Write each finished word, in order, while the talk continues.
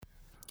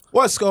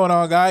What's going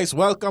on, guys?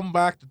 Welcome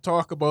back to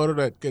Talk About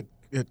It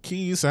at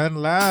Keys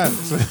and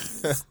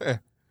Lands.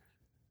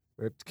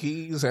 At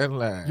Keys and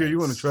Lands. Here, you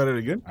want to try that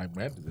again? I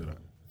meant to do that.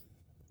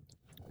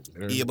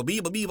 Yeah,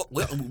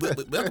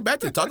 welcome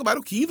back to Talk About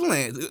It, Keys and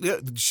Lands,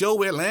 the show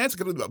where Lance.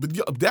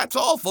 That's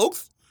all,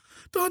 folks.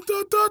 Da,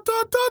 da, da,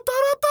 da, da,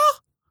 da, da.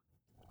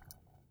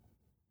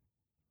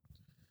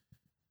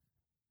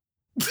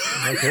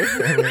 Okay,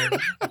 I mean,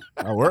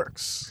 that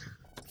works.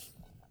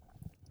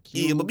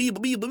 Yeah,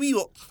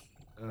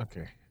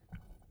 Okay.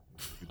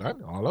 You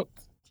done? All up?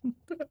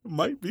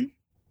 Might be.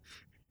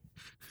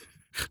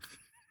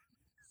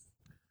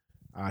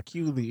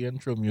 Cue the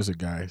intro music,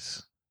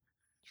 guys.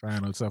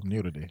 Trying out something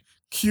new today.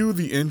 Cue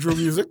the intro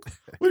music.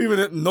 What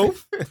even? Nope.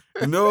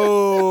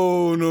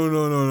 No.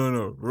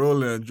 Roll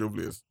the intro,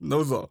 please.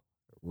 No, sir.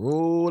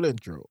 Roll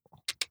intro.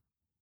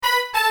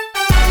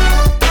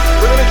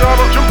 Bring the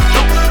drama, juke.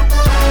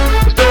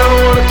 Cause they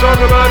don't wanna talk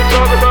about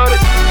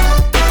it.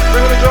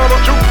 Bring the drama,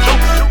 juke.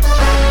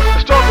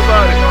 Let's talk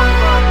about it.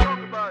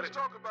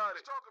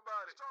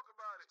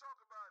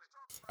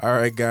 All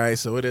right,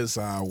 guys. So it is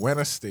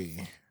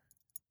Wednesday,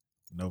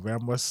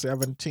 November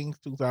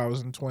 17th,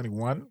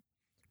 2021.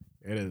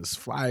 It is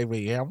 5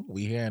 a.m.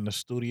 We here in the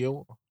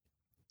studio.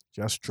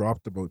 Just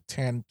dropped about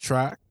 10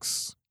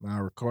 tracks.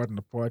 Now recording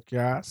the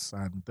podcast.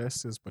 And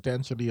this is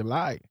potentially a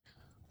lie.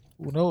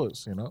 Who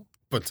knows,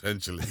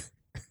 Potentially.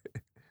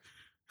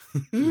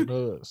 Who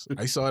knows?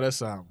 I saw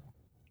this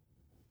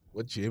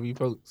what Jimmy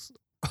posts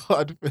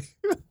on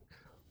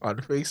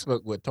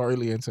Facebook with Tory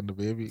Lanez and the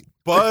baby.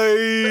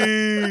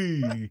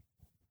 Bye.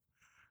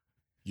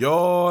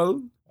 Y'all,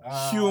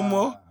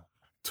 humor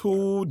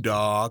too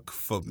dark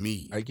for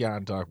me. I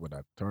can't talk about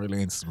that. Tory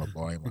Lanez is my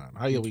boy, man.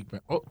 How your week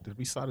been? Oh, did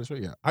we start the show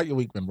yet? How your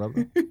week been,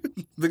 brother?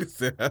 Nigga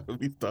said, haven't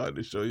we started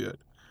the show yet?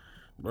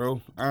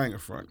 Bro, I ain't gonna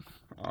front.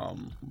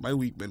 My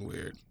week been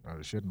weird. Oh,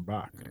 the shit in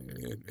back.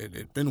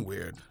 It been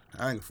weird.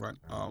 I ain't gonna front.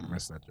 I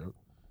missed that joke.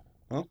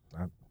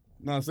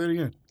 No, say it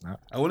again. Nah.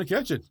 I want to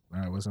catch it.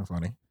 No, it wasn't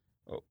funny.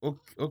 Oh,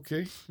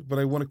 okay, but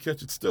I want to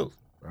catch it still.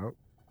 Well,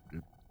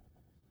 good.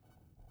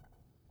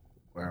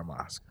 Wear a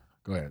mask.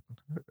 Go ahead.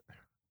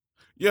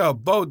 Yeah,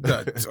 about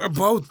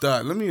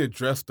that. Let me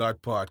address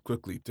that part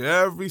quickly. To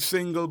every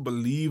single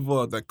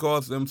believer that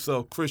calls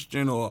themselves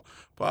Christian or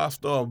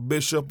pastor or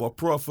bishop or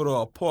prophet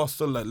or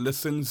apostle that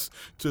listens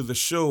to the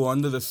show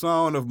under the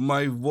sound of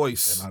my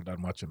voice. They're not that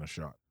much in a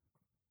shot.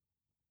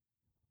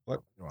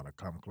 What? You want to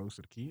come close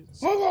to the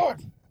keys? Hold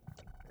on.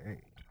 Hey.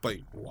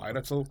 Wait, why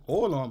that's so?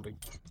 Hold on, babe.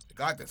 I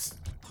got this.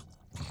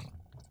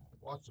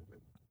 Watch it,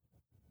 babe.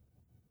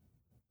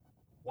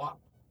 What?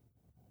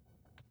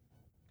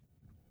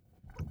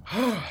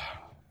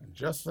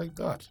 Just like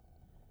that.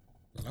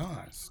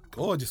 Nice,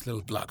 gorgeous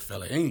little black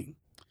fella, ain't he?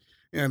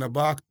 Yeah, and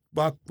back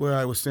where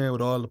I was saying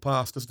with all the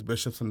pastors, the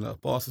bishops, and the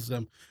apostles,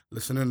 them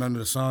listening under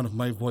the sound of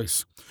my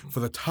voice,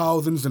 for the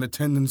thousands in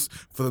attendance,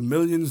 for the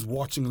millions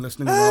watching and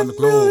listening around the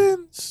globe.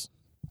 Millions.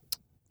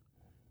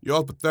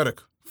 Y'all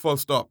pathetic. Full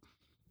stop.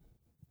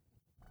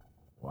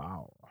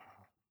 Wow.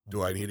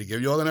 Do I need to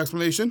give y'all an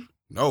explanation?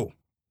 No.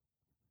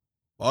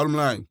 Bottom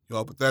line,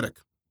 y'all pathetic.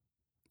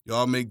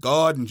 Y'all make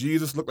God and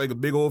Jesus look like a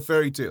big old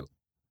fairy tale.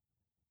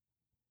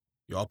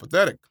 Y'all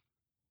pathetic.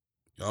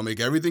 Y'all make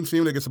everything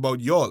seem like it's about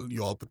y'all.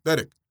 Y'all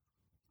pathetic.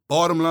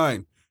 Bottom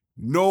line,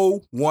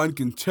 no one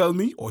can tell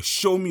me or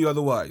show me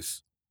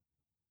otherwise.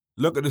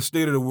 Look at the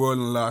state of the world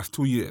in the last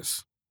 2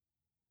 years.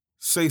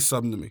 Say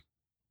something to me.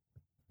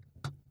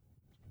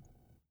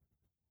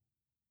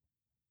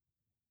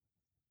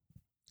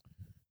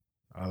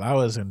 Well, that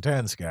was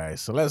intense,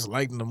 guys. So let's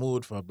lighten the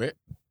mood for a bit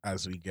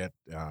as we get,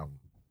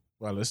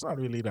 well, it's not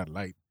really that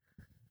light.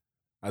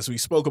 As we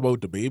spoke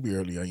about the baby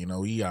earlier, he, I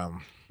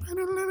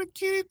don't let a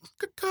kid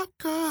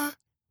cop.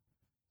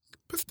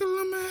 Pistol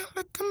man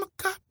like I'm a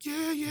cop.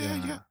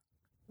 Yeah.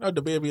 No,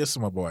 the baby is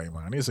my boy,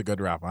 man. He's a good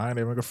rapper. I ain't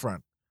even gonna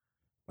front.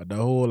 But the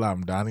whole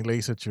Danny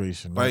Lay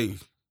situation. Bye.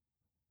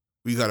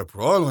 We got a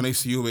brawl when they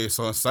see you it's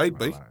on sight,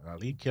 babe. Well,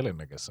 he killing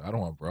niggas, so I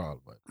don't want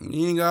brawl, but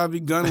You ain't gotta be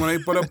gun when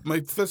I put up my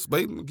fist,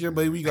 babe. Yeah,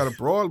 babe, we got a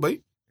brawl,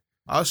 babe.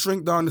 I'll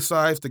shrink down the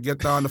size to get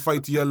down to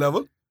fight to your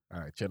level.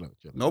 all right, chill out.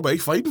 No, babe,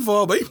 fighting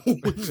for, babe.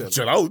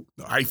 Chill out.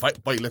 I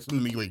fight, babe. Listen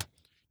to me, babe.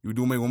 You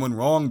do my woman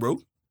wrong, bro.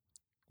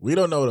 We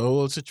don't know the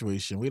whole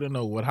situation. We don't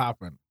know what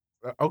happened.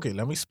 Okay,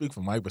 let me speak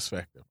from my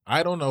perspective.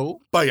 I don't know.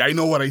 Babe, I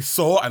know what I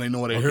saw and I know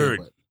what I Okay, heard.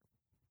 but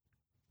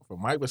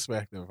from my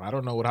perspective, I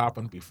don't know what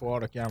happened before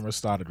the camera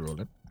started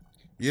rolling.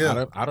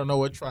 Yeah. I don't know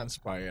what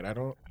transpired.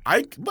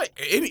 But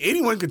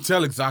anyone can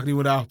tell exactly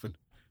what happened.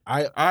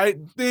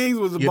 Things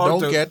was You about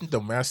don't to get in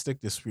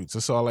domestic disputes.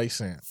 That's all I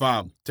saying.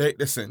 Fam, take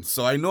this in.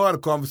 So I know how the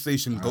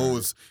conversation All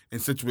goes in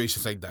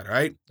situations like that,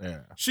 right?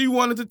 Yeah. She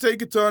wanted to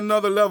take it to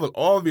another level,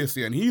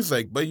 obviously, and he's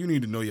like, but you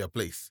need to know your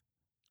place.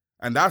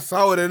 And that's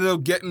how it ended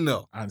up getting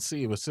there. And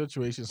see, with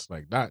situations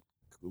like that,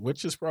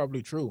 which is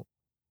probably true,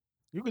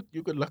 you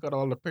could look at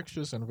all the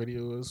pictures and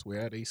videos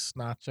where they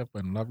snatch up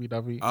and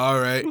lovey-dovey. All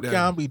right, You then.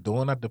 can't be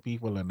doing that to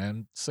people and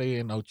then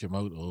saying out your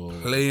mouth, oh,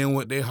 Playing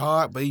with their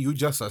heart, but you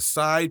just a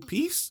side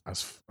piece?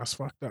 that's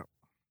fucked up.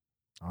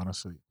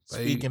 Honestly,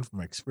 Baby. speaking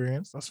from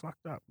experience, that's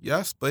fucked up.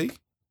 Yes, babe.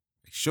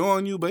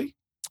 Showing you, babe.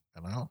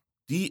 You know,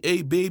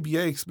 DA, baby,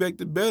 I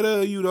expected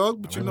better of you,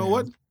 dog. But I you know mean,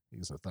 what?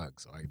 He's a thug,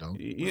 so I don't.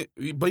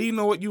 But you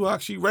know what? You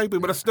actually right,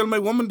 babe. But that's still my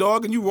woman,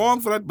 dog, and you wrong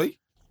for that, babe.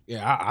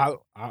 Yeah,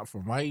 I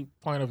from my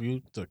point of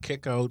view, to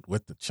kick out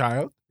with the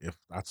child, if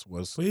that's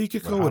was But you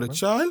can what go with a happened,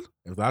 child.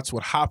 if that's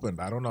what happened,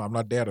 I don't know. I'm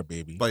not there, to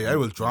baby. But I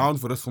will drown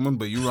for this woman,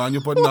 but you run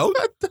your putting out.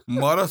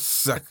 Mother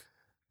suck.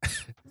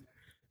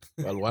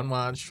 Well, one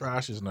man's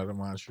trash is another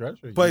man's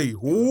treasure. Babe,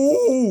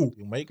 ooh.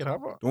 You make it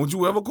happen. Don't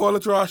you ever call her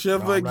trash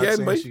ever No, I'm not again,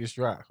 saying babe. she's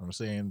trash. I'm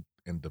saying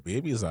in the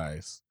baby's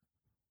eyes.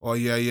 Oh,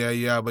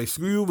 yeah. But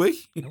screw you, babe.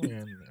 I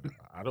mean,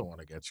 I don't want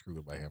to get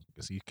screwed by him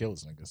because he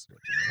kills niggas. But,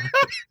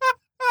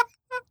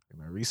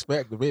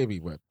 respect the baby,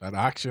 but that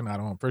action, I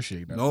don't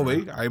appreciate that. No, bro.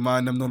 babe. I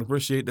mind them don't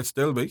appreciate that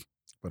still, babe.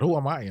 But who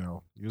am I?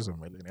 You're a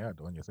millionaire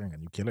doing your thing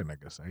and you killing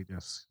niggas. I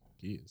just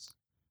kids.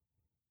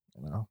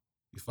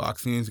 These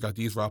Foxians got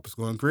these rappers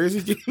going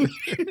crazy.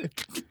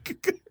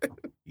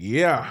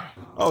 Yeah.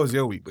 How was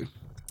your week, babe?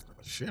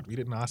 Shit, we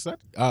didn't ask that.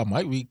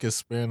 My week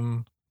has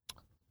been.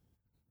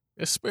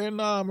 It's been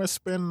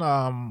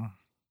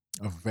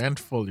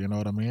eventful. You know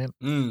what I mean?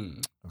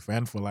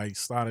 Eventful. I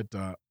started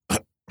to. I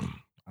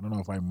don't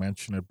know if I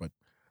mentioned it, but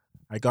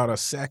I got a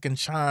second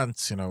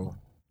chance.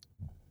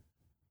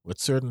 With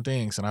certain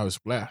things, and I was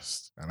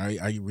blessed. And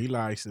I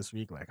realized this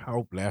week like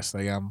how blessed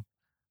I am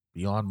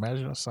beyond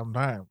measure.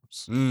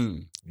 Sometimes,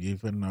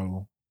 even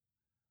though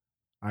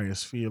I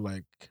just feel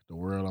like the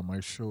world on my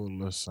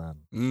shoulders,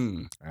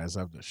 and as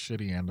of the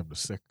shitty end of the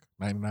stick,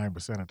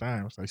 99% of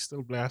times, I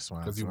still blessed,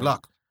 man. Because you So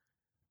block.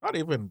 Not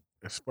even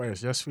as far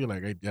as just feel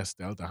like I just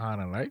dealt a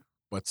hand in life,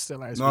 but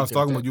still I. No, I was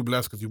talking about you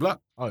blessed because you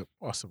block. Oh,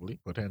 possibly,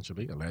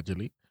 potentially,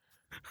 allegedly.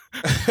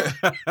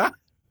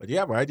 But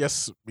yeah, but I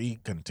just be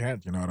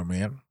content, you know what I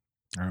mean?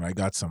 And I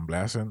got some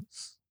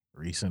blessings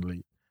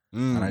recently,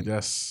 and I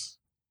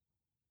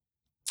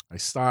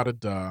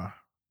started to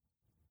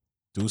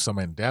do some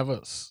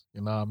endeavors, you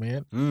know what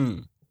I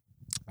mean?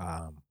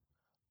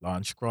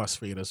 Launch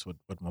crossfaders with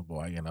my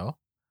boy, and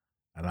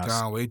that's,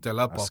 Can't wait till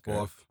I that's pop good.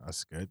 off.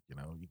 That's good, you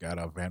got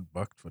an event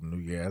booked for New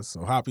Year's,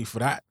 so happy for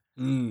that.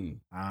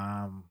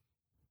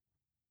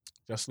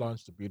 Just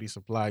launched the beauty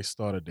supply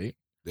store today.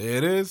 There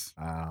it is.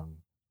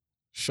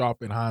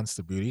 Shop Enhance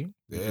the Beauty.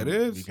 There it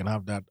is. We can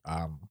have that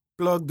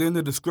Plugged in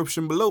the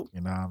description below. you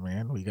know what I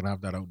mean? We can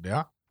have that out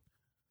there.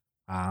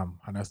 And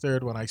the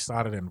third one, I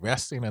started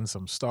investing in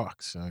some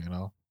stocks,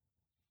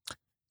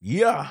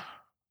 Yeah,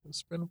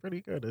 it's been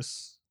pretty good.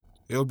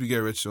 I hope you get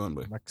rich soon,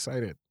 but I'm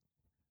excited.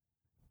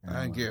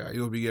 I don't care. I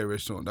hope you get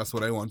rich soon. That's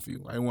what I want for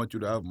you. I want you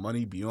to have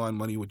money beyond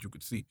money, what you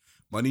could see.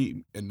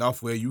 Money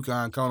enough where you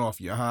can count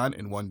off your hand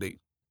in one day.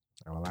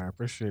 Well, I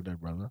appreciate that,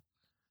 brother.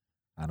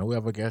 And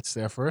whoever gets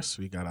there first,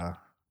 we gotta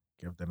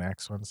give the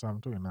next one some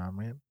too, you know what I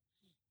mean?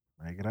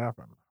 Make it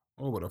happen.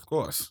 Oh, but of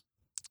course.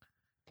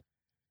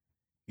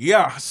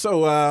 Yeah,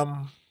 so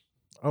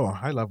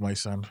I love my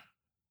son.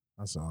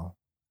 That's all.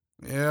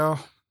 Yeah,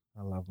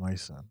 I love my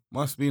son.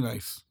 must be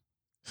nice.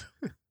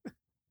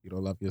 You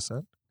don't love your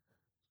son?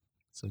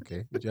 It's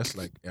okay. You're just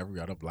like every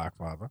other black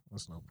father.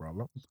 That's no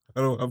problem.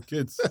 I don't have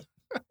kids.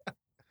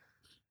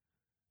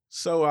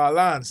 So,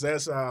 Lance,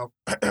 there's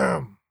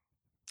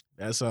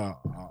there's a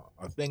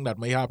thing that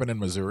may happen in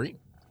Missouri.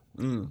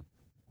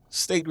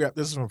 State Rep,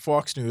 this is from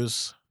Fox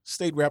News.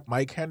 State Rep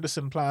Mike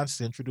Henderson plans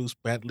to introduce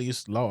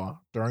Bentley's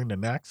law during the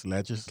next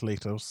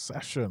legislative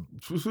session.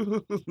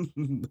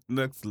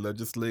 Next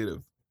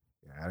legislative.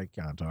 Yeah, I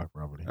can't talk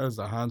properly. That is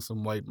a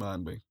handsome white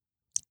man, babe.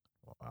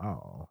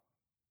 Wow.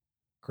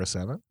 Chris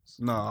Evans?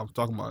 No, I'm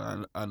talking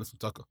about Anderson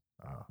Tucker.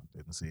 Oh,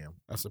 didn't see him.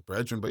 That's a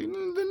brethren, but the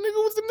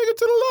nigga was the nigga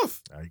to the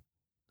left.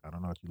 I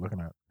don't know what you're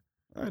looking at.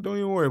 All right, don't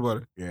even worry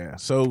about it. Yeah.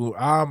 So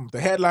the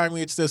headline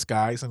reads this,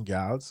 guys and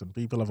gals and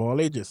people of all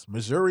ages.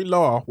 Missouri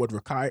law would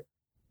require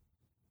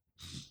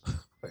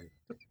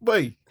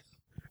Boy,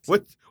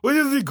 what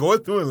is he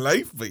going through in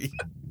life, babe?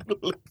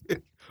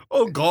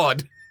 Oh,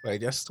 God.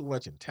 like that's too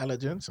much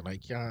intelligence and I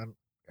can't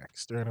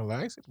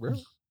externalize it, bro.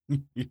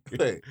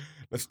 Hey.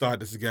 Let's start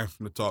this again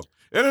from the top.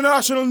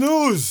 International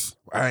news.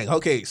 All right,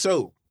 okay,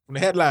 so from the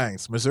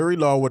headlines, Missouri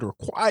law would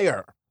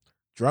require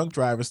drunk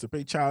drivers to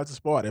pay child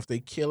support if they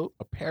kill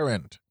a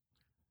parent.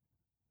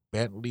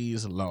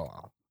 Bentley's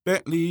law.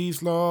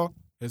 Bentley's law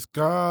has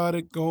got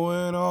it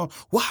going on.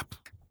 Whop.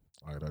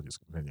 All right, I'll just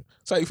continue.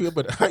 So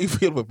how you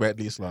feel about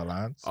Bentley's law,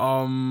 Lance?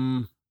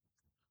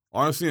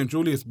 Honestly and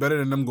truly, it's better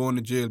than them going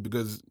to jail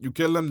because you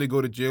kill them, they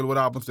go to jail. What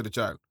happens to the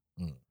child?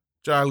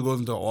 Child goes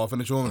into an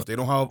orphanage home. If they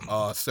don't have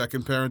a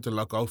second parent to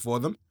look out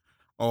for them,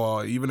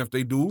 or even if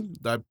they do,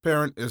 that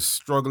parent is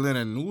struggling,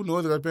 and who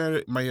knows if that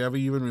parent might ever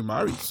even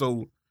remarry.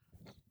 So,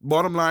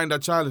 bottom line,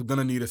 that child is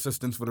gonna need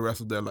assistance for the rest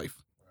of their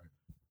life.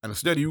 And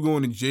instead of you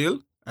going to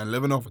jail and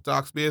living off of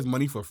taxpayers'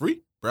 money for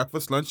free,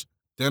 breakfast, lunch,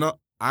 dinner,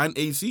 and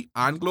AC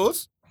and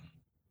clothes,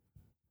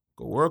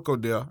 go work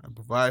out there and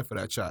provide for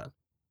that child.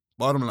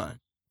 Bottom line.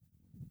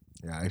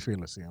 Yeah, I feel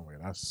the same way.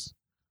 That's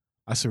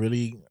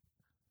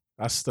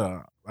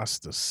the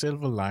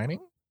silver lining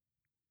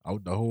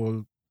out the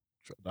whole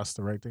That's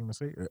the right thing to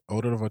say.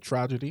 Out of a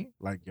tragedy,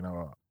 like,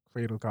 a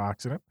fatal car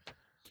accident.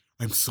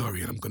 I'm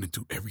sorry, and I'm gonna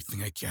do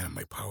everything I can in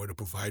my power to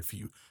provide for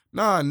you.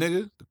 Nah,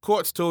 nigga, the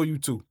courts told you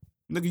to.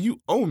 Nigga,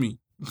 you owe me.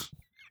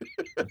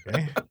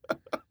 Okay.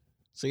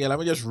 So let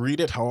me just read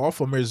it off.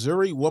 A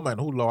Missouri woman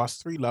who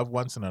lost 3 loved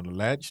ones in an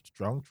alleged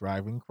drunk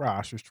driving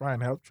crash is trying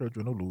to help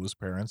children who lose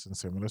parents in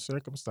similar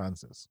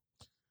circumstances.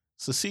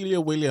 Cecilia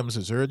Williams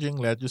is urging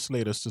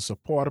legislators to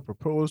support a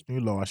proposed new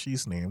law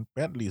she's named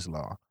Bentley's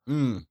Law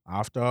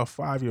after her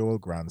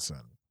 5-year-old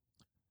grandson.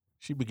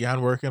 She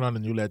began working on the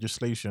new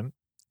legislation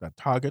that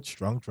targets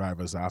drunk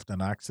drivers after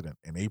an accident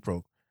in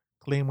April,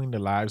 claiming the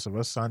lives of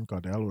her son,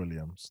 Cordell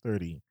Williams,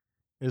 30,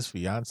 his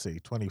fiancee,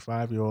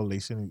 25-year-old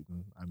Lacey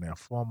Newton, and their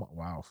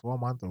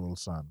 4-month-old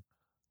son,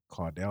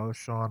 Cordell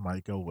Sean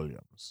Michael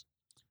Williams.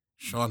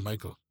 Shawn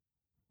Michael.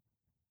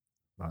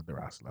 Not the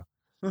wrestler.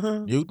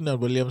 Newton and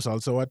Williams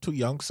also had 2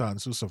 young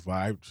sons who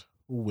survived,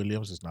 who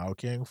Williams is now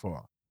caring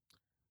for.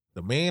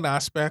 The main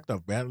aspect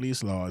of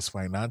Bentley's Law is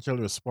financial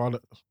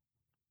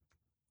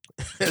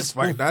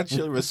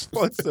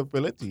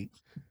responsibility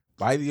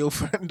by the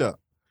offender,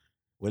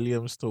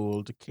 Williams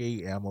told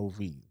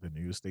KMOV, the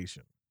news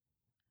station.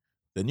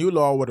 The new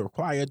law would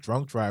require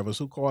drunk drivers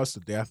who cause the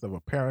death of a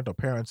parent or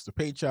parents to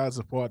pay child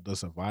support to the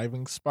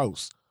surviving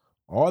spouse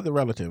or the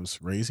relatives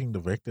raising the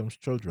victim's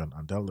children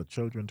until the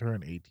children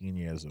turn 18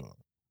 years old.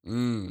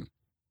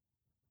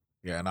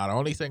 Yeah, now the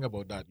only thing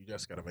about that, you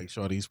just got to make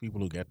sure these people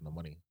who getting the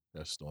money,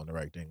 they're just doing the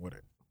right thing with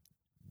it.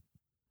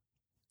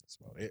 That's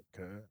about it,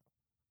 cuz.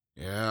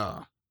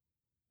 Yeah.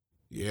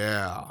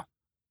 Yeah.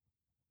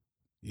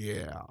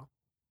 Yeah.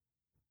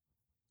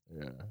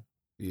 Yeah.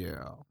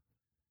 Yeah.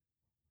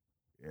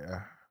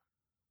 Yeah.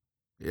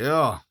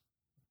 Yeah.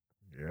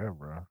 Yeah,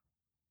 bro.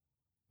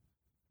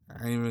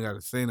 I ain't even got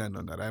to say nothing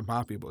on that. I'm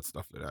happy about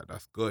stuff like that.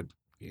 That's good.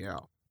 Yeah.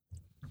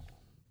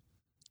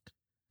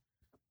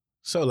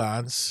 So,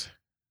 Lance,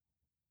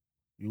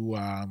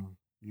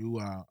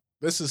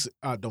 this is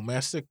a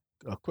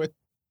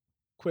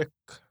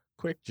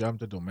quick jump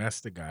to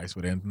domestic, guys,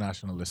 with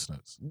international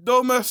listeners.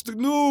 Domestic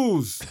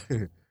news.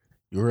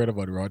 You heard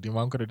about Rodney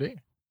Monk today?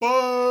 Bye,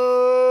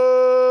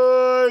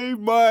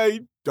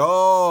 my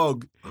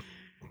dog.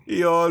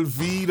 He all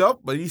V'd up,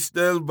 but he's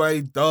still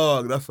my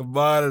dog. That's a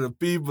man of the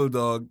people,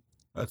 dog.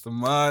 That's a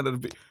man of the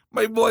people.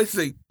 My boy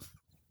say,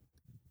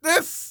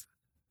 this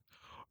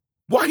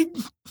white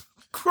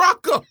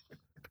cracker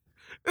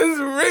is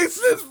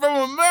racist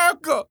from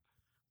America.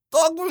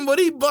 Talking about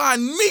he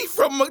buying meat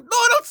from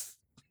McDonald's.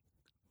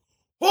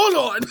 Hold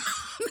on.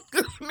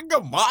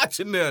 Nigga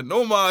marching there.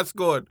 No mask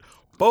on.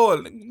 Boy,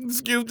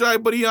 excuse try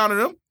but he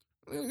honor him.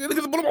 They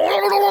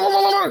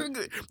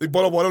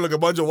put up on him like a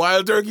bunch of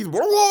wild turkeys.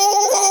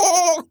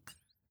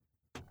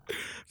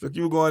 So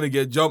you going to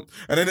get jumped.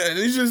 And then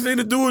you should see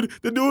the dude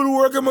who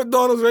work at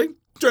McDonald's, right?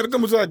 Trying to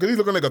come inside because he's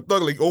looking like a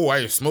thug, like, oh,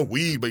 I smoke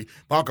weed, but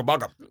baka.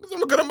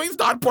 Look at him, he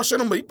start pushing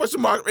him, but he pushed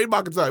him right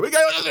back inside. We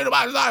got to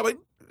back inside, but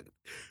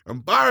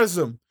embarrass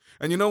him.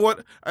 And you know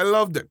what? I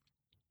loved it.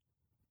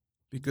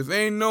 Because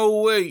ain't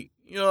no way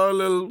y'all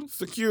little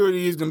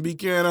security is going to be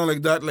carrying on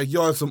like that, like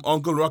y'all some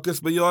Uncle Ruckus,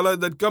 but y'all like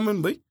that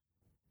coming, boy.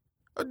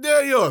 How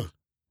dare y'all?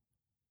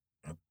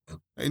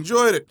 I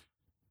enjoyed it.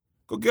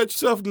 Go get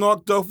yourself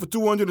knocked out for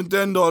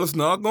 $210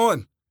 now. Go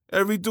on.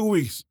 Every 2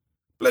 weeks.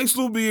 Play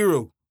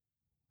superhero.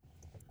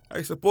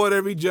 I support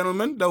every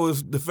gentleman that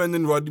was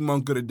defending Rodney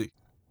Monk today.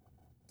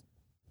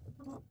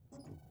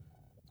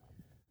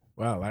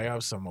 Well, I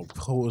have some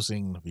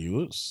opposing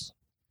views.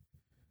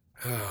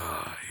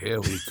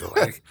 Here we go.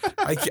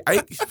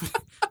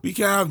 We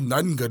can't have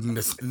nothing good in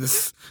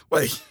this.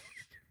 Wait.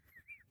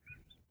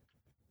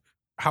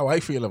 How I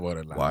feel about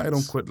it, Lance. Why I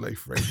don't quit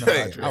life right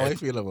now? How I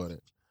feel about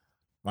it.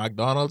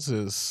 McDonald's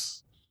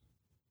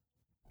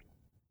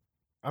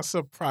that's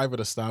a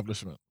private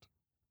establishment.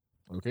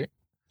 Okay?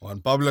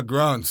 On public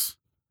grounds.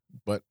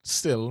 But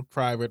still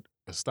private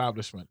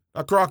establishment.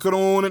 A crocker don't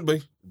own it,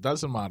 boy.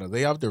 Doesn't matter.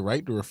 They have the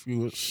right to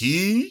refuse.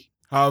 He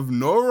have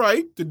no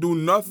right to do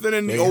nothing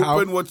in the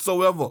open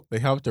whatsoever. They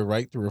have the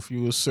right to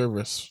refuse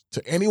service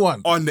to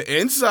anyone. On the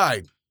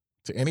inside.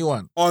 To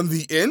anyone. On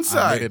the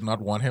inside. And they did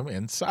not want him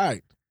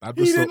inside.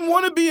 He didn't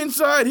want to be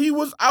inside. He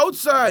was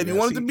outside. Yes, he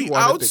wanted to be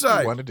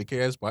outside. He wanted to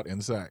care spot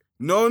inside.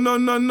 No.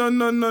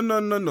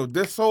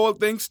 This whole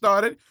thing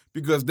started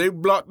because they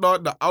blocked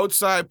out the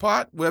outside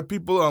part where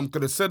people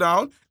could sit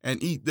down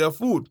and eat their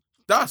food.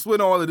 That's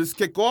when all of this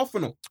kicked off,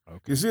 Okay.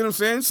 You see what I'm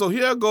saying? So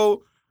here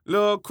go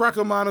little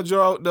cracker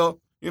manager out there,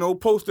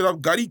 posted up,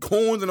 got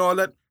cones and all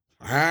that,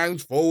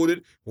 hands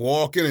folded,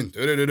 walking and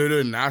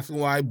and that's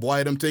why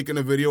boy them taking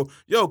the video.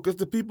 Yo, because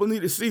the people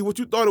need to see what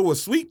you thought it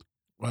was sweet.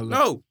 Well,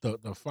 no.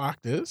 The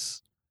fact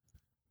is,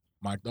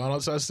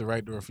 McDonald's has the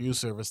right to refuse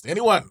service to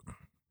anyone.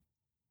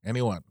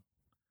 Anyone.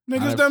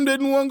 Niggas them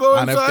didn't want to go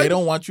inside. And if they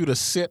don't want you to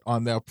sit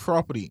on their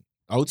property,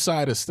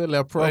 outside is still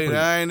their property. Wait,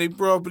 I ain't a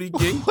property,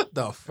 king. What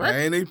the fuck? I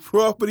ain't a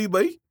property,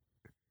 boy.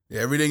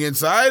 Everything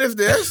inside is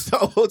theirs.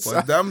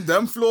 But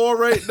them floor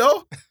right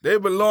though, they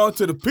belong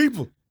to the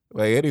people.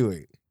 But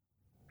anyway,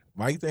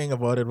 my thing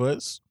about it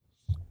was,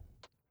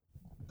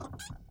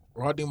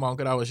 Rodney Monk,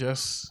 that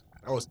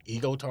was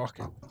ego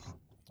talking.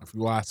 If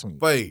you ask me.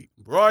 Wait,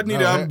 Rodney No,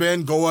 done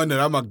been going to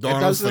that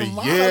McDonald's for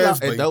years,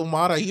 It babe. don't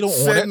matter. He don't own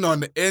Sitting it. on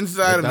the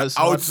inside and the does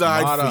not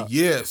outside matter. for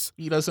years.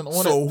 He doesn't own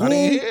So it. who That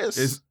ain't his.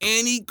 is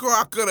any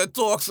crocker to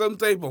talk some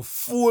type of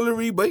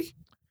foolery, boy?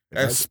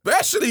 does-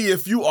 Especially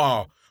if you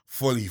are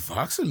fully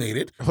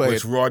vaccinated, Wait.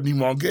 which Rodney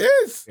Monk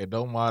is. It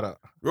don't matter.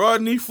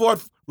 Rodney,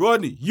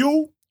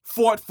 you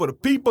fought for the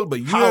people, but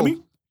you hear How?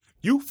 me?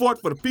 You fought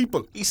for the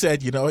people. He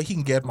said, you know, he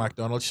can get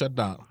McDonald's shut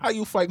down. How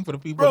you fighting for the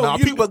people Bro, now?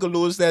 you- People can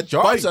lose their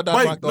jobs at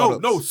that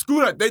McDonald's. no,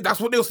 screw that.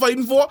 That's what they was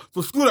fighting for.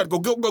 So screw that. Go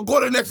to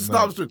the next No,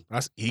 establishment.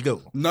 That's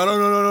ego.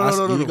 No. That's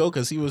ego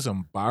because he was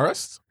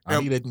embarrassed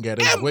and he didn't get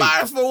his way.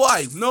 Embarrassed for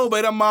what? No,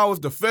 but that man was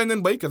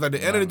defending, but because at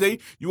the end of the day,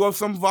 you have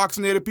some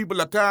vaccinated people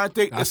that can't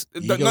take That's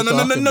this. ego No.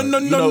 talking,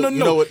 but you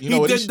know what- He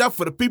did that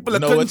for the people that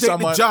you know couldn't what take the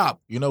someone- job.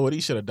 You know what he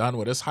should have done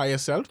with his higher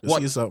self? 'Cause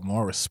What? he's a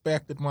more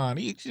respected man.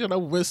 He should have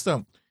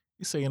wisdom.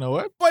 He said, you know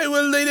what? Wait,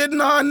 well, they did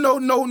not. No.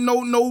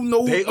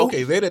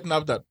 They didn't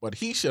have that, but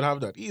he should have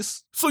that.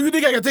 He's So you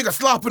think I can take a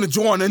slap in the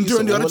jaw and then he's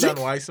turn the a other older cheek?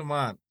 and wiser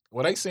man.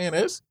 What I'm saying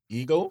is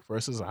ego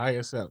versus a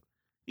higher self.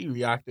 He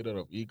reacted out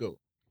of ego.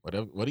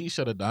 What he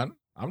should have done,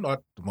 I'm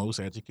not the most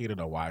educated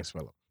or wise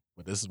fellow,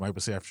 but this is my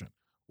perception.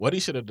 What he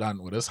should have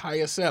done with his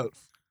higher self,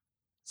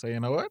 say, you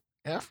know what?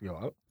 F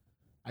y'all.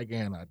 I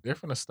gain a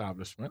different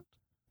establishment.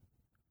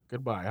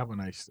 Goodbye. Have a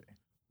nice day.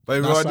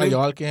 But That's how Rodney,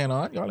 y'all can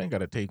on. Y'all ain't got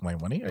to take my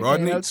money. I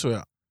Rodney? can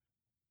elsewhere.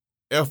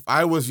 if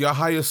I was your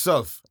higher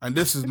self, and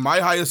this is my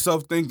higher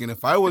self thinking,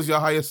 if I was your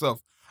higher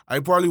self, I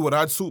probably would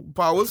have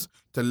superpowers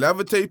to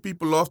levitate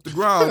people off the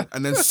ground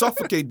and then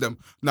suffocate them.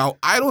 Now,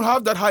 I don't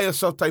have that higher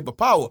self type of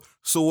power.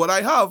 So what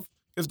I have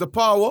is the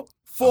power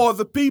for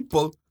the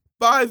people,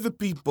 by the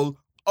people,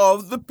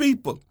 of the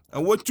people.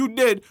 And what you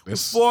did was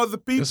This- for the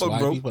That's people, why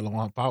bro. people don't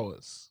have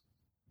powers.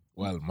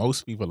 Well,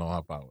 most people don't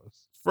have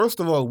powers.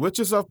 First of all,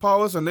 witches have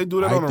powers and they do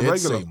that I on a did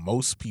regular. say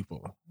most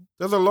people.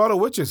 There's a lot of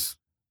witches.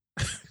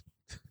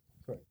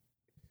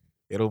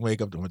 They don't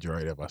make up the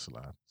majority of us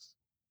lives.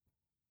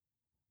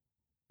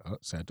 Oh,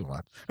 said too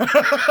much.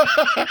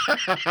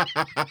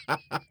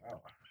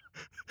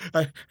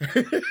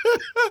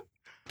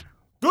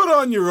 Good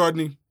on you,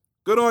 Rodney.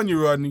 Good on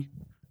you, Rodney.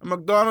 And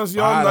McDonald's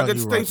Young Bad on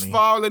Nuggets you, tastes Rodney.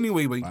 foul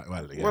anyway, but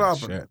Well, yeah, what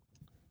happened? shit.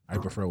 I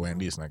prefer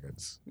Wendy's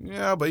nuggets.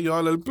 Yeah, but you're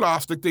a little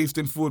plastic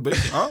tasting food, but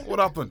huh? What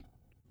happened?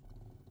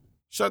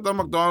 Shut the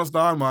McDonald's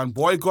down, man.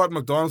 Boycott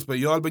McDonald's, but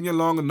y'all been here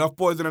long enough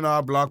poisoning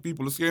our black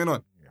people. What's going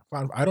on?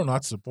 Yeah. I do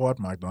not support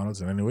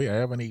McDonald's in any way. I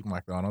haven't eaten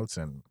McDonald's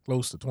in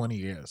close to 20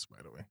 years,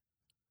 by the way.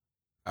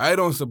 I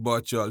don't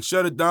support y'all.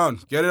 Shut it down.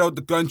 Get it out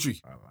the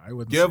country. I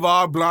wouldn't Give say-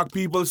 our black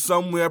people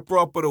somewhere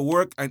proper to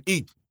work and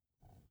eat.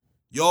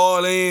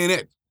 Y'all ain't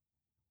it.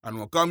 And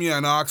when come here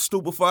and act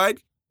stupefied,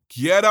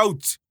 get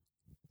out.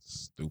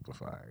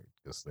 stupefied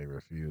because they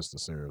refuse to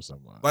serve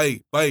someone.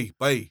 Bye.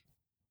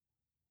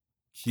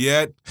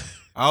 Get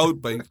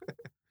out, bye.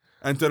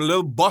 And to the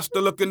little buster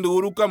looking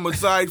dude who come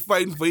inside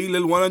fighting for you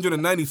little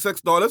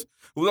 $196,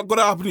 what's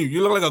gonna happen to you?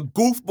 You look like a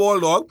goofball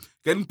dog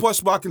getting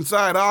pushed back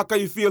inside. How can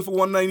you feel for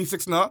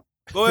 $196 now?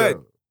 Go ahead.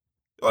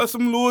 Y'all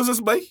some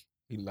losers, bye.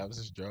 He loves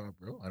his job,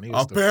 bro. And he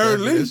was Apparently.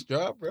 defending his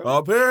job, bro.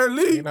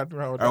 Apparently. Ain't nothing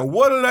wrong with that. And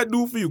what did that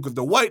do for you? Because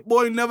the white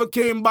boy never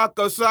came back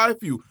outside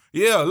for you.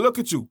 Yeah, look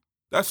at you.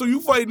 That's who you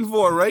fighting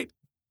for, right?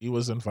 He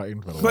wasn't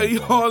fighting for the But white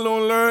boy. y'all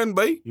don't learn,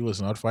 babe. He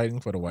was not fighting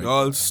for the white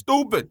Y'all boy.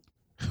 stupid.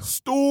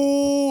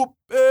 Stupid.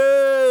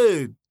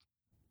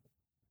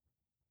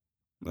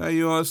 Now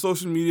you on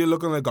social media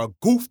looking like a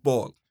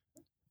goofball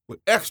with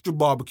extra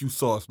barbecue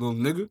sauce, little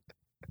nigga.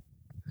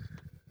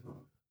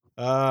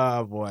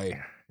 Ah, boy.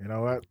 You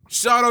know what?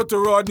 Shout out to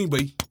Rodney,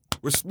 babe.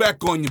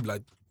 Respect on you,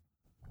 blood.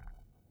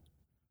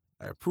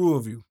 I approve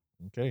of you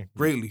Okay.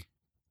 greatly.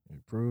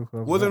 Proof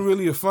of Wasn't that.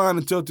 really a fan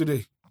until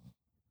today.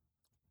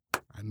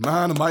 And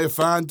man, am I a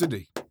fan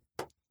today.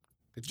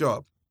 Good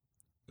job.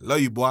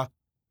 Love you, boy.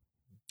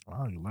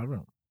 Wow, you love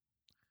him.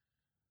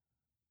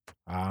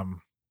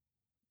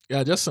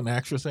 Yeah, just an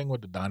extra thing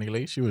with the Donnie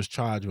Lee. She was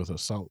charged with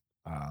assault.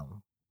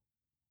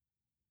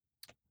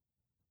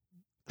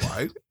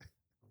 Why?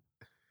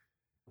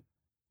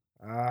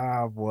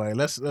 Ah, boy.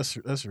 Let's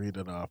read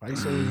it off. I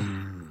say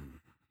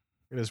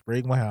it just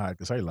break my heart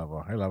because I love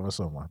her. I love her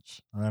so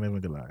much. I ain't even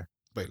gonna lie.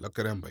 Babe, look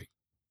at him, babe.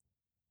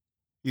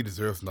 He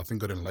deserves nothing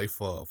good in life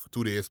for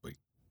 2 days, babe.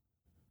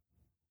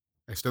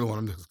 I still want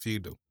him to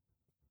succeed, though.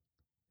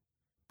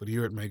 But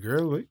you hurt my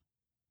girl, babe.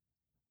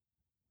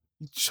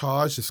 You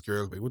charged this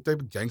girl, babe. What type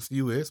of gangster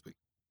you is, babe?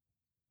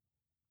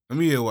 Let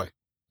me hear why.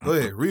 Go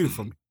ahead, read it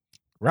for me.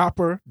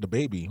 Rapper The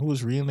Baby,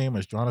 whose real name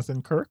is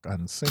Jonathan Kirk,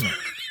 and singer.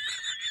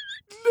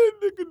 That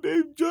nigga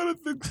named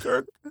Jonathan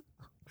Kirk.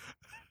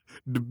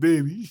 The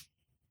baby.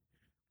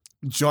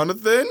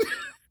 Jonathan?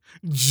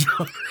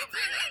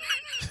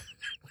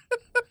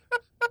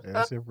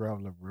 That's your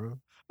problem, bro.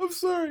 I'm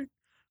sorry.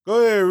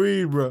 Go ahead,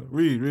 read, bro.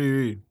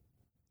 Read.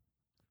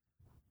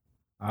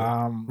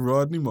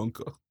 Rodney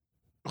Monka.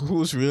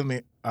 Whose real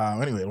name?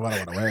 Anyway,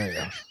 what?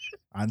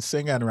 And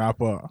singer and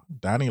rapper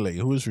Danny Lay,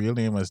 whose real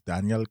name is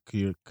Daniel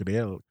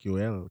QL.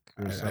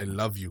 I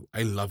love you.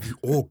 I love you.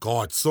 Oh,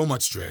 God, so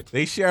much dread.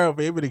 They share a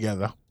baby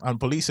together, and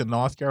police in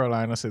North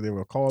Carolina say they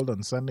were called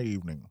on Sunday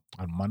evening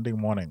and Monday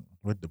morning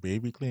with the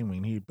baby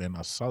claiming he'd been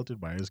assaulted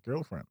by his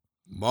girlfriend.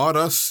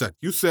 Mother set.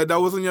 You said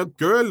that wasn't your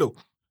girl, though.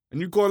 And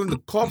you calling the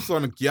cops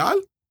on a gal?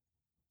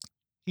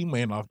 He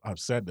may not have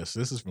said this.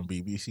 This is from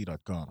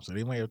BBC.com, so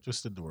they may have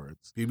twisted the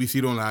words.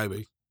 BBC don't lie,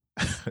 babe.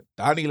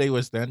 Donnie Lay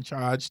was then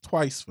charged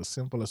twice for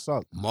simple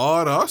assault.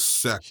 Mother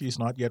set. She's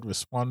not yet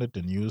responded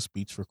to News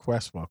Beat's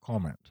request for a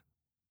comment.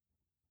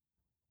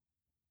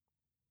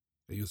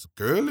 They used a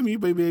girl to me,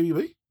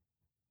 baby.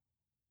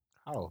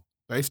 How?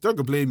 They still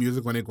can play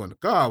music when they go in the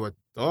car, but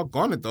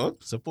doggone it,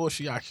 dog. Suppose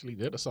she actually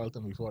did assault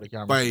him before the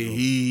camera. But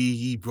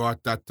he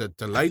brought that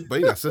to light,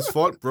 boy. That's his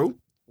fault, bro.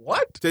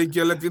 What? Take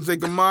your look and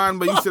take a man,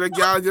 but you should have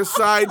got your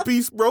side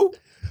piece, bro.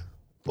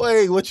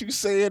 Boy, what you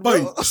saying?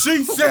 Boy, bro?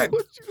 she said.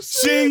 What you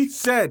saying? She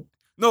said.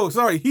 No,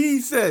 sorry,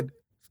 he said.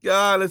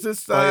 God, it's his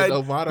side.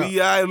 no matter.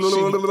 B.I.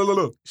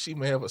 She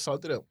may have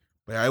assaulted him.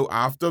 But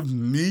after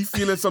me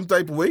feeling some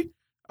type of way,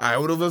 I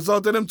would have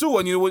assaulted him too.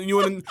 And you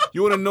want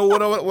to know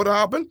what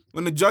happened?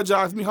 When the judge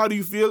asked me, how do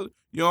you feel,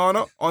 Your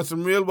Honor, on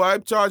some real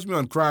vibe, charge me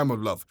on crime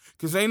of love.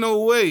 Because ain't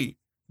no way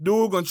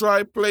dude gonna try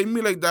to play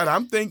me like that.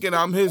 I'm thinking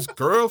I'm his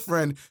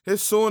girlfriend,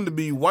 his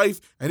soon-to-be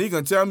wife, and he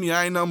gonna tell me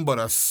I ain't nothing but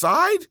a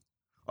side?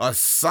 A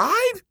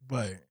side?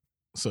 But,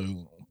 so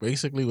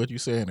basically what you're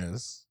saying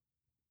is,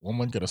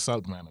 woman could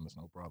assault man and there's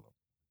no problem.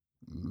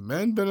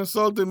 Men been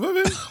assaulting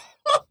women?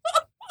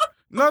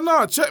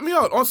 No, check me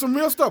out on some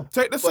real stuff.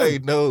 Take this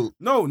Wait, in. no.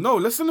 No,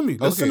 listen to me.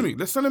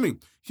 Listen to me.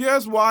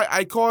 Here's why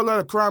I call that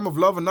a crime of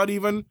love and not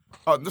even,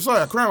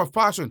 a crime of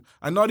passion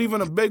and not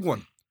even a big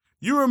one.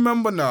 You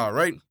remember now,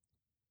 right?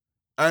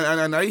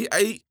 And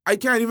I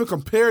can't even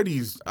compare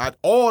these at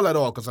all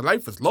because the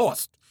life is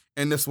lost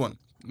in this one.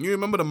 You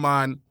remember the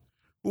man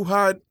who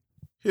had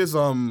his,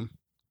 quote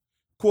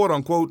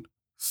unquote,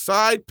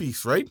 side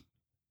piece, right?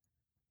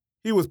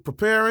 He was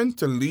preparing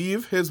to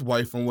leave his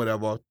wife and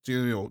whatever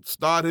to,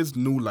 start his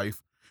new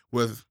life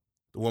with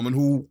the woman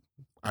who,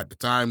 at the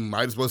time,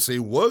 might as well say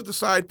was the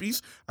side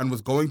piece and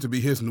was going to be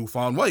his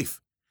newfound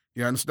wife.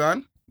 You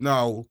understand?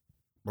 Now,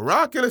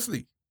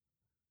 miraculously,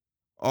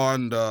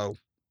 on the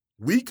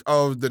week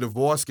of the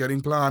divorce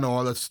getting planned,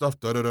 all that stuff,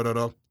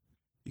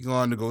 he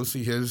going to go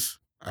see his,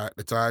 at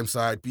the time,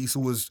 side piece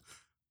who was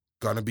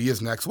going to be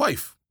his next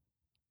wife.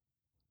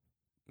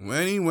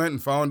 When he went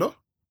and found her,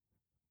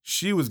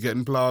 she was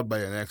getting plowed by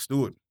an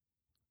ex-steward.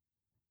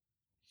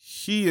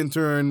 He, in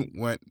turn,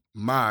 went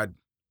mad,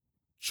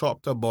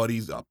 chopped her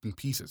bodies up in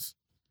pieces,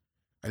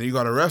 and he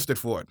got arrested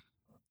for it.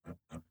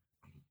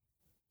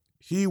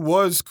 He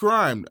was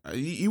crimed.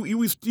 He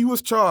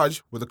was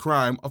charged with a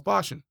crime of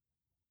passion.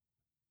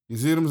 You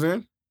see what I'm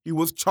saying? He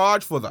was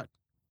charged for that.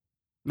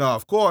 Now,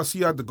 of course, he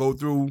had to go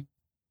through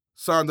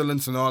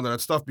Sunderland and all that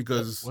stuff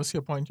because... What's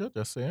your point, you're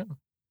just saying?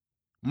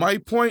 My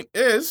point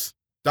is...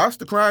 That's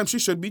the crime she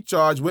should be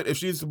charged with if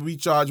she's to be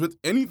charged with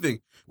anything.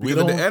 Because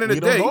at the end of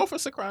the day... We don't know if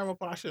it's a crime of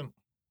passion.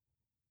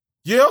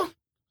 Yeah?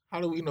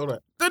 How do we know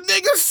that? The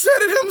nigga said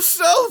it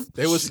himself.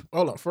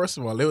 Hold on. First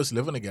of all, they was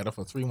living together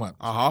for 3 months.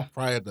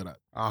 Prior to that.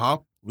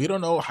 We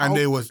don't know how... And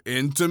they was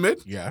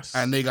intimate. Yes.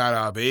 And they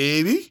got a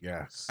baby.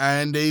 Yes.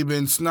 And they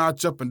been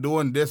snatched up and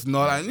doing this and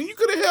all that. And you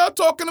could have heard her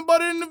talking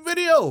about it in the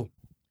video.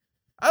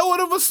 I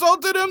would have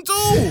assaulted him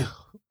too.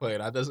 But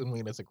that doesn't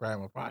mean it's a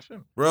crime of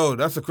passion. Bro,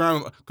 that's a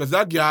crime. Because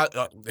that guy,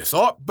 it's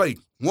all, babe.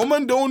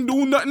 Woman don't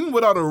do nothing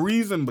without a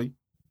reason, babe.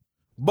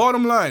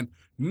 Bottom line,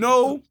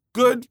 no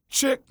good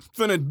chick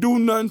finna do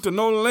nothing to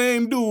no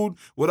lame dude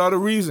without a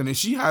reason. And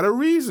she had a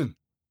reason.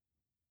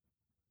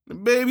 The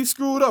baby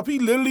screwed up. He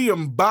literally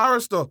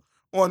embarrassed her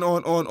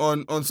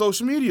on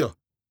social media.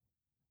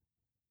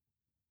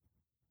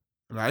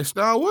 And I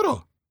style with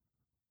her.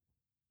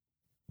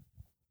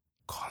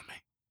 Call me.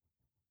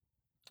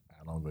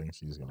 I don't think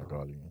she's going to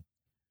call you.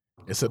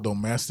 It's a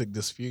domestic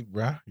dispute,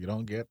 bruh. You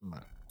don't get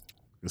that.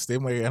 Because they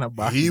may end up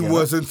back He together.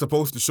 wasn't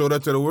supposed to show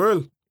that to the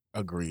world.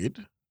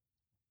 Agreed.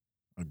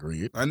 That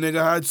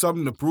nigga had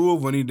something to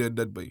prove when he did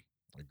that, babe.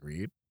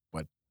 Agreed.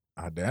 But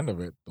at the end of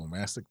it,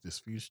 domestic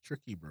dispute's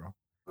tricky, bro.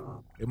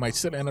 They might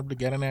still end up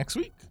together next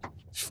week.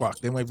 Fuck,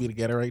 they might be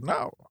together right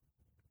now.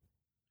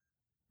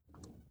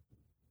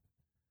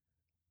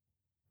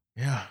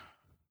 Yeah.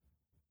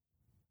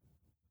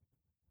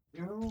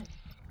 You know,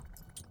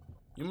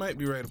 you might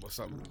be right about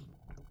something.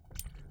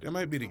 They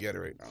might be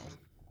together right now.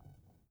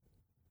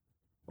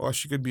 Or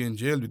she could be in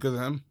jail because of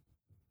him.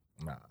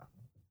 Nah.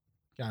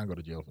 Can't go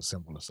to jail for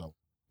simple assault.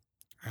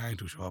 I ain't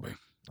too sure, babe.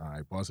 All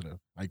right, positive.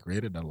 I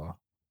created that law.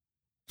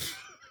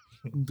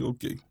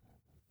 Okay.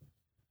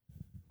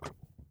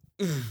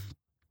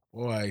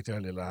 Boy, I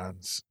tell you,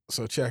 lads.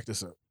 So check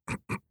this out.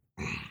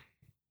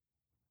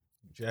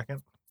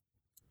 Checking?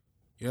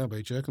 Yeah,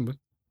 babe, checking, babe.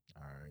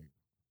 All right.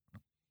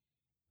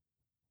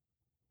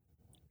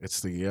 It's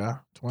the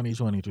year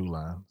 2022,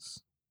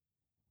 lads.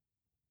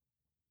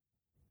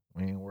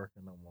 We ain't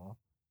working no more.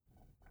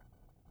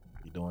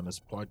 We doing this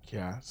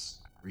podcast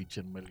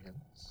reaching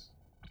millions,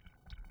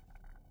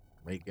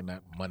 making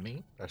that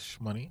money, fresh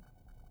money,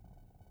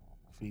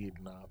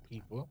 feeding our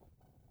people.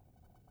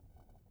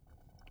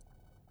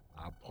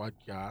 Our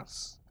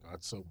podcast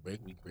got so big,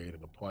 we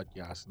created a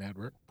podcast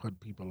network, put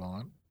people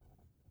on.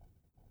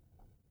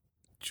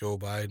 Joe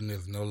Biden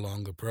is no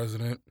longer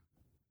president.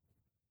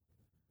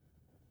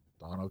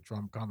 Donald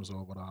Trump comes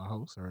over to our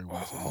house every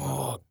once in a while.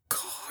 Oh,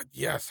 God,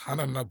 yes. You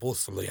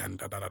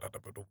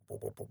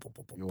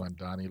and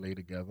Donnie lay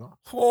together.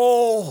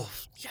 Oh,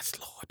 yes,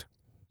 Lord.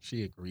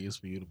 She agrees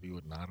for you to be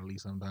with Natalie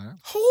sometime.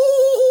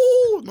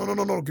 Oh,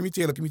 no. Give me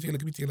Taylor.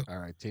 All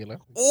right, Taylor.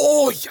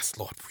 Oh, yes,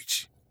 Lord,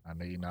 preach.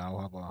 And they now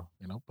have a,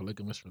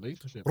 polygamous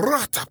relationship. They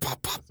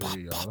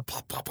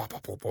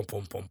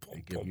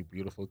They give you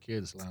beautiful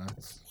kids,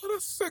 Lance. What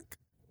a sick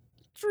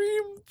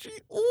dream.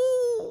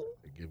 Ooh.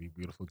 They give you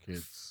beautiful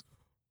kids.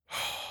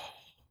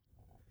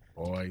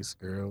 Boys,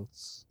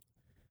 girls.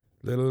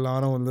 Little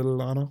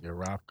Lana. Your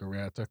rap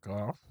career took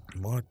off.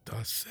 What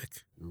the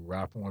sick? You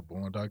rapping with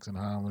Bone Dogs and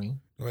Harmony.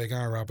 No, I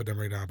can't rap with them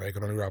right now, but I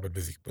can only rap with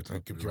Busy. But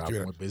You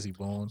rapping with Busy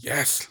Bones.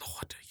 yes,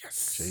 Lord.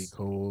 Yes. J.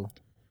 Cole.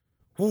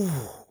 Ooh,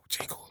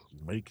 J. Cole. You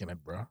making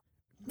it, bro.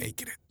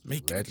 Making it,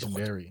 Lord.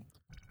 Legendary.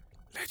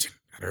 Legend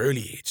at an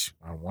early age.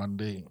 And one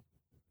day,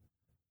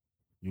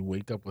 you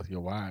wake up with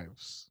your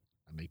wives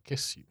and they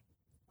kiss you.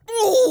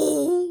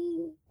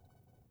 Ooh.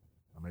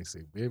 And they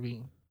say,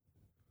 baby,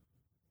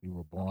 you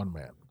were born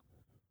man.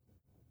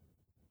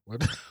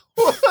 What?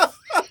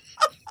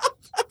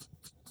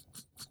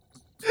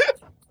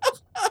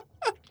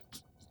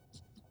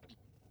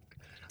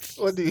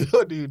 What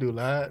do you do,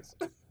 lads?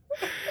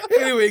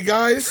 Anyway,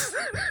 guys.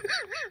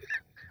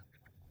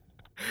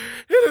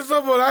 It is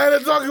someone I had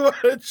to talk about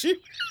it, Chief.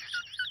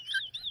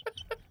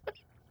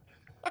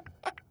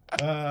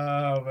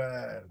 Oh,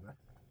 man.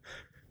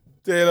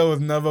 Taylor was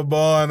never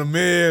born a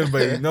man,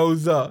 but he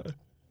knows that.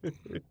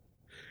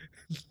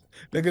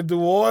 They can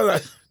do all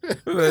that.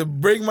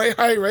 Bring my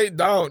height right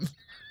down.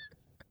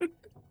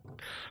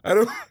 I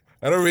don't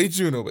rate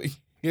you, nobody.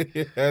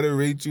 I don't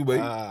rate you,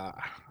 buddy. I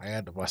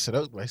had to bust it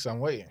out by some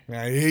way.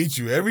 I hate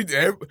you. Every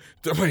how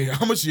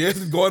much years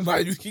is going by?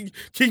 You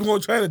keep on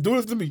trying to do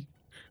this to me.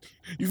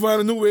 You find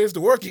a new ways to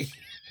working.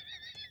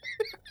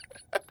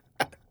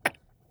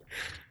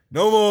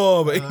 No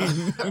more,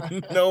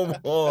 baby. No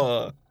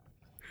more.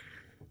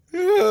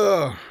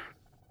 Yeah.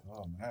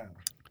 Oh, man.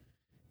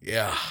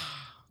 Yeah.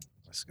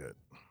 That's good.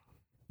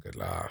 Good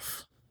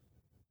laugh.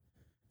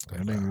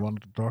 Anything you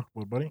wanted to talk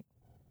about, buddy?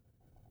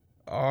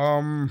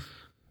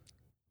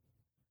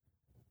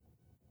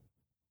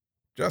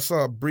 Just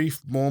a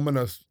brief moment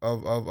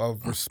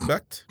of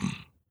respect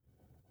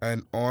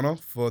and honor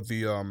for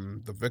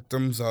the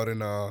victims out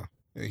in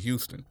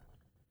Houston.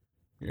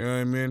 You know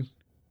what I mean?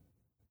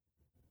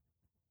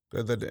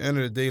 Because at the end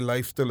of the day,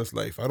 life still is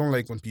life. I don't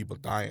like when people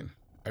dying.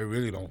 I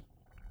really don't.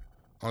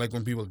 I don't like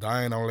when people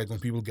dying. I don't like when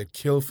people get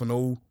killed for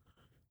no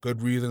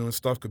good reason when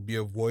stuff could be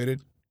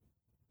avoided.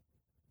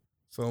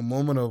 So a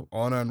moment of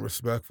honor and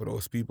respect for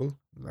those people.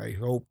 I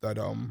hope that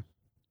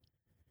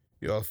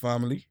your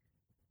family,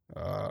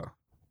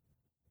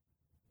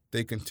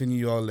 they continue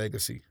your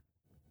legacy.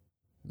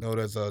 You know,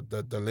 there's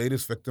the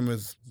latest victim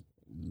is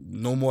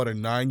no more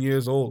than 9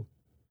 years old.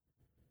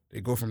 They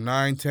go from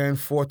 9, 10,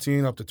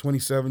 14 up to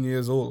 27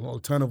 years old, all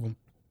 10 of them.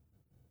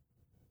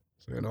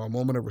 So, a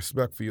moment of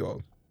respect for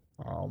you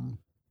all.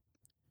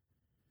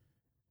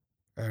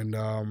 And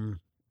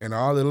in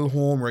our little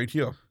home right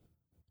here,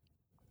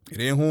 it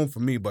ain't home for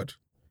me, but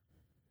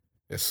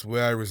it's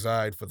where I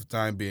reside for the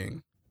time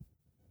being.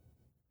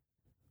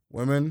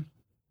 Women,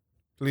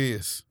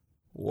 please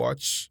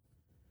watch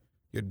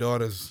your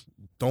daughters.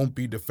 Don't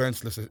be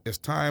defenseless. It's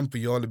time for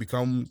y'all to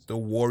become the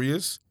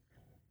warriors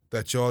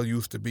that y'all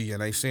used to be.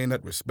 And I saying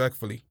that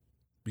respectfully,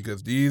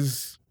 because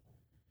these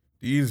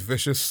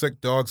vicious,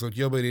 sick dogs out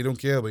here, but they don't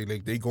care, but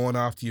like they going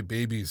after your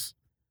babies.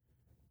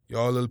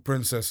 Y'all little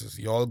princesses,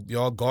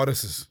 y'all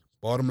goddesses,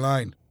 bottom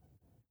line.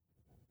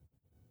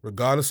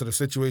 Regardless of the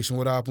situation,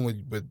 what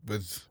happened with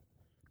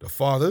the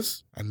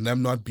fathers and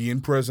them not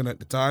being present at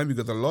the time,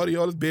 because a lot of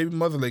y'all is baby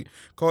mothers, like,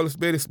 call a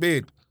spade a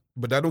spade.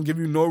 But that don't give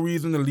you no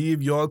reason to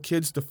leave y'all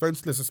kids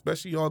defenseless,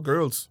 especially y'all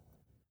girls.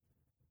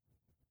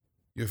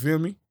 You feel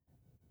me?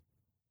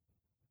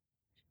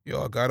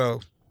 Y'all gotta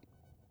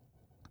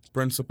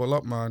principle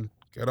up, man.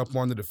 Get up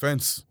on the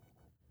defense.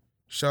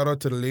 Shout out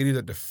to the lady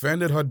that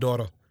defended her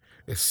daughter.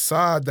 It's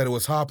sad that it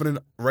was happening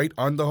right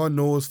under her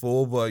nose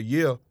for over a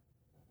year.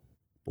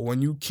 But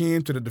when you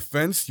came to the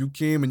defense, you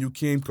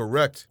came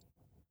correct.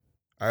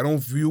 I don't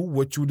view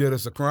what you did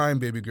as a crime,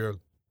 baby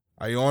girl.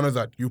 I honor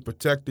that. You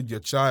protected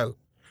your child,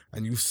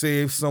 and you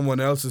saved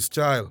someone else's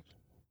child.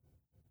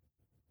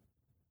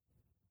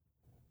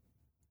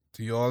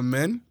 To y'all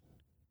men,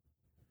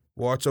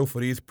 watch out for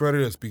these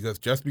predators, because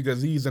just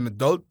because he's an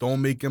adult,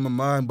 don't make him a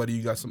man, but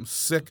you got some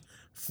sick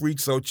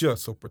freaks out here.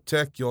 So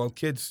protect y'all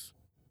kids.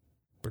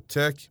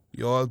 Protect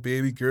y'all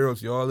baby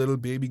girls, y'all little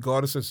baby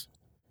goddesses.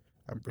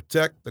 And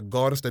protect the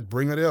goddess that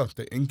bring her there,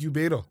 the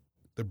incubator,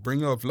 the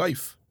bringer of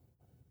life.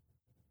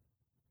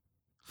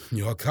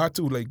 Y'all got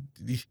to, like,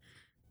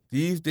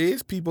 these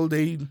days, people,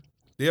 they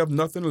have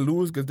nothing to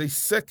lose because they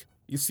sick.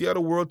 You see how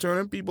the world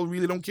turning? People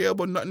really don't care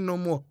about nothing no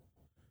more.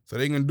 So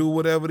they can do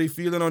whatever they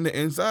feeling on the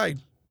inside.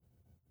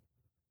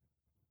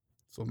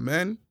 So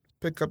men,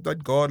 pick up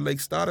that godlike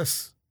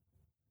status.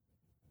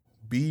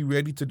 Be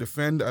ready to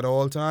defend at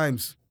all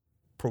times.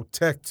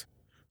 Protect.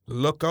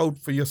 Look out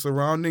for your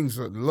surroundings.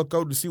 Look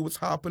out to see what's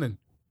happening.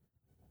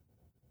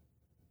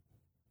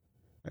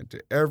 And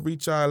to every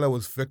child that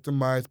was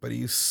victimized by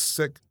these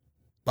sick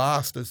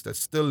bastards that's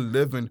still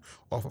living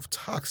off of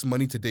tax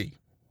money today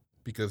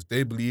because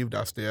they believe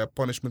that's their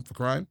punishment for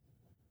crime,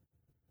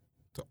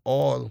 to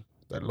all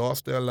that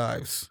lost their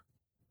lives,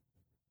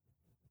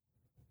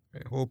 I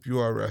hope you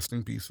are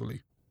resting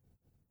peacefully.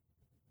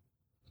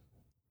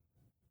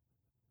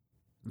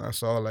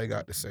 That's all I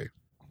got to say.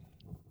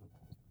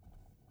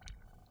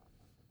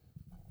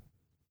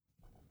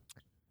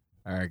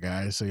 All right,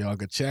 guys. So y'all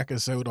can check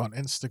us out on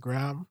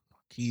Instagram,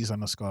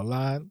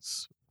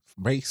 Keys_Lines,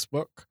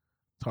 Facebook,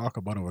 talk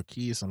about our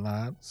Keys and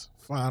Lines,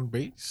 fan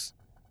base,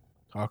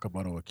 talk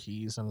about our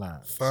Keys and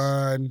Lines.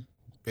 Fan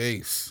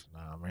base.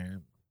 Nah,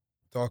 man.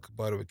 Talk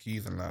about it with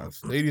Keys and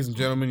Lines. Ladies and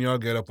gentlemen, y'all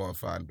get up on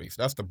fan base.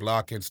 That's the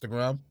block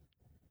Instagram,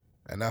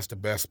 and that's the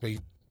best space.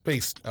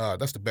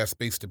 That's the best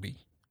space to be.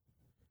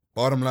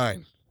 Bottom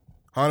line,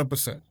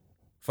 100%.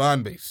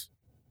 Fan base.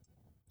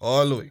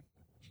 All the way.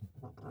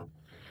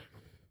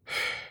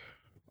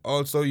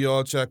 Also,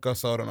 y'all check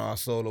us out on our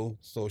solo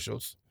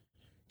socials.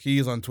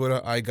 Keys on Twitter,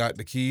 I got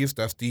the keys.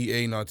 That's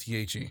DA, not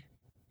THE.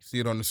 See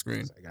it on the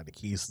screen. I got the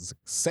keys to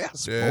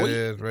success, There boy. it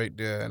is, right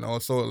there. And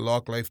also,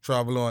 Lock Life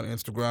Traveler on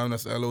Instagram.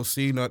 That's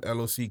LOC, not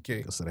LOCK.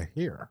 Instead of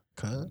here,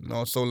 cuz. And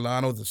also,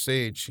 Lano the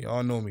Sage.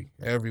 Y'all know me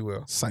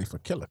everywhere. Cypher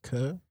Killer,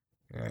 cuz.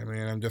 Yeah, I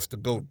mean, I'm just a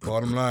goat.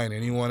 Bottom line,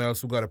 anyone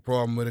else who got a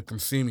problem with it can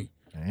see me.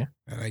 Yeah.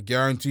 And I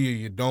guarantee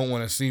you don't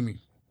want to see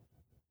me.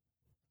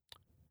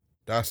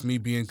 That's me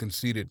being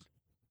conceited.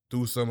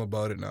 Do something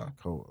about it now.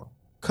 Cool.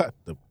 Cut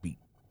the beat.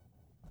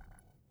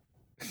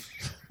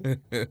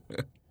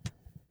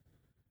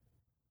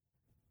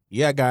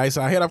 Yeah, guys,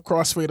 I hit up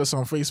Crossfaders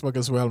on Facebook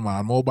as well,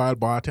 man. Mobile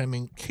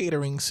bartending,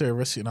 catering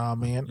service, you know what I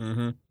mean?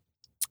 Mm-hmm.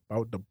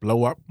 About to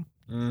blow up.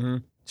 Mm-hmm.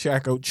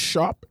 Check out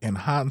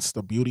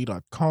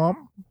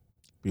shopenhancethebeauty.com.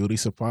 Beauty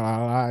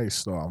supply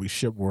store. We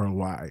ship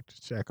worldwide.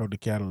 Check out the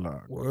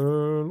catalog.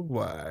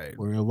 Worldwide.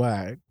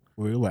 Worldwide.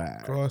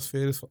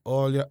 Crossfaders for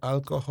all your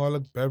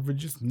alcoholic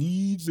beverages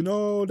needs and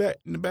all that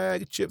in the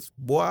bag of chips,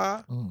 boy.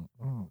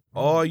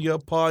 All your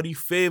party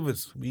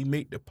favors. We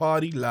make the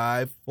party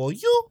live for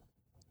you.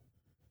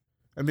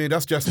 I mean,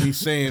 that's just me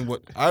saying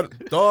what I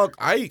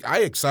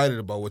excited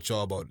about what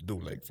y'all about to do.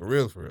 Like, for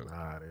real.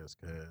 Nah, it is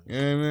good.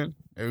 You know what I mean?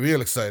 I'm real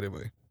excited,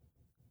 boy.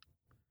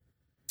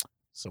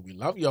 So we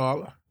love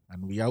y'all,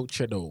 and we out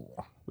your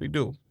door. We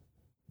do.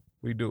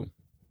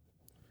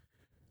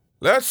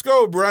 Let's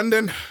go,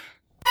 Brandon.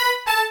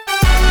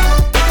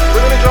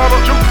 Bring the drama,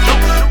 juke.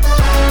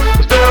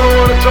 Cause they don't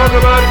wanna talk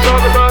about it.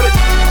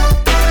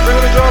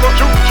 Bring the drama,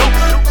 juke.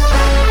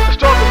 Let's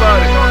talk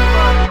about it.